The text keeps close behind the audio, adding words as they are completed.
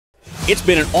It's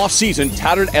been an off-season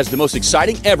touted as the most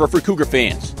exciting ever for Cougar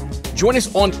fans. Join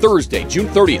us on Thursday, June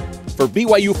 30th for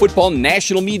BYU Football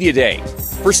National Media Day.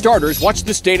 For starters, watch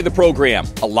the State of the Program,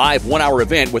 a live one-hour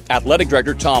event with Athletic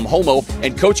Director Tom Homo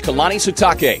and Coach Kalani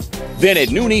Sitake. Then at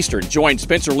noon Eastern, join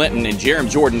Spencer Linton and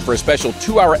Jerem Jordan for a special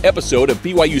 2-hour episode of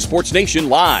BYU Sports Nation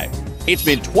Live. It's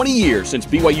been 20 years since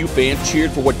BYU fans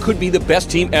cheered for what could be the best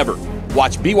team ever.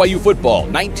 Watch BYU Football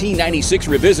 1996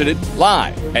 Revisited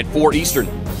live at 4 Eastern.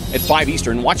 At 5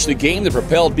 Eastern, watch the game that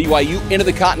propelled BYU into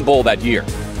the Cotton Bowl that year.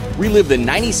 Relive the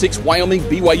 '96 Wyoming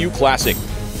BYU Classic.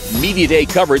 Media Day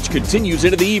coverage continues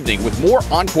into the evening with more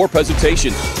encore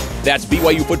presentations. That's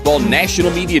BYU Football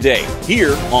National Media Day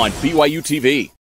here on BYU TV.